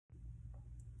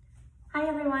Hi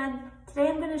everyone, today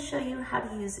I'm going to show you how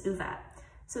to use Oova.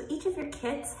 So each of your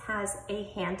kits has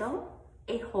a handle,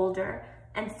 a holder,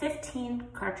 and 15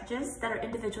 cartridges that are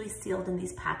individually sealed in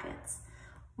these packets.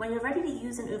 When you're ready to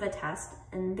use an Oova test,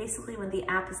 and basically when the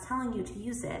app is telling you to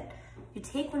use it, you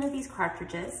take one of these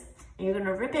cartridges and you're going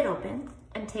to rip it open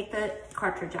and take the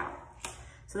cartridge out.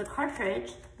 So the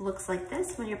cartridge looks like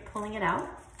this when you're pulling it out.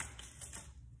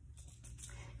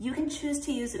 You can choose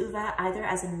to use Oova either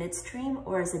as a midstream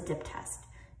or as a dip test.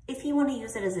 If you want to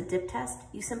use it as a dip test,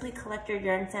 you simply collect your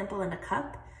urine sample in a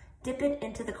cup, dip it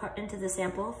into the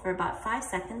sample for about 5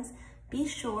 seconds. Be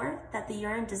sure that the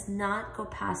urine does not go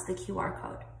past the QR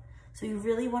code. So you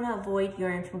really want to avoid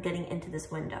urine from getting into this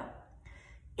window.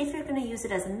 If you're going to use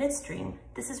it as a midstream,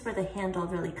 this is where the handle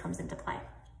really comes into play.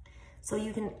 So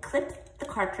you can clip the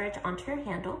cartridge onto your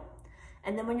handle,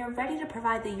 and then when you're ready to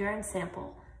provide the urine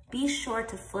sample, be sure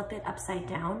to flip it upside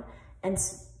down and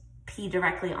pee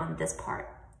directly on this part.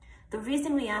 The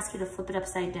reason we ask you to flip it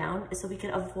upside down is so we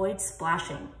can avoid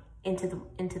splashing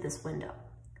into this window.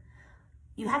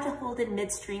 You have to hold it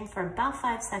midstream for about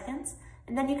 5 seconds,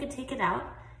 and then you can take it out,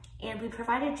 and we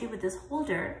provided you with this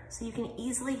holder so you can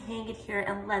easily hang it here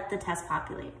and let the test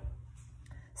populate.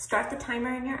 Start the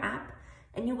timer in your app,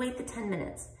 and you wait the 10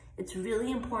 minutes. It's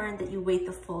really important that you wait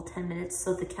the full 10 minutes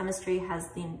so the chemistry has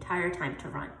the entire time to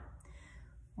run.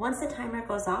 Once the timer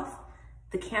goes off,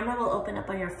 the camera will open up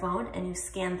on your phone and you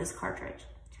scan this cartridge.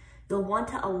 You'll want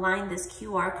to align this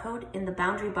QR code in the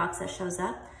boundary box that shows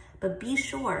up, but be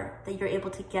sure that you're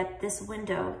able to get this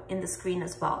window in the screen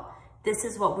as well. This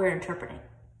is what we're interpreting.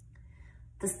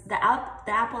 The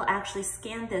app will actually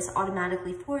scan this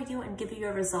automatically for you and give you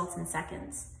your results in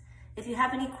seconds. If you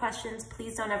have any questions,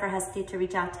 please don't ever hesitate to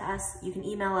reach out to us. You can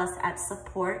email us at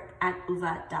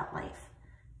support@oova.life.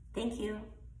 Thank you.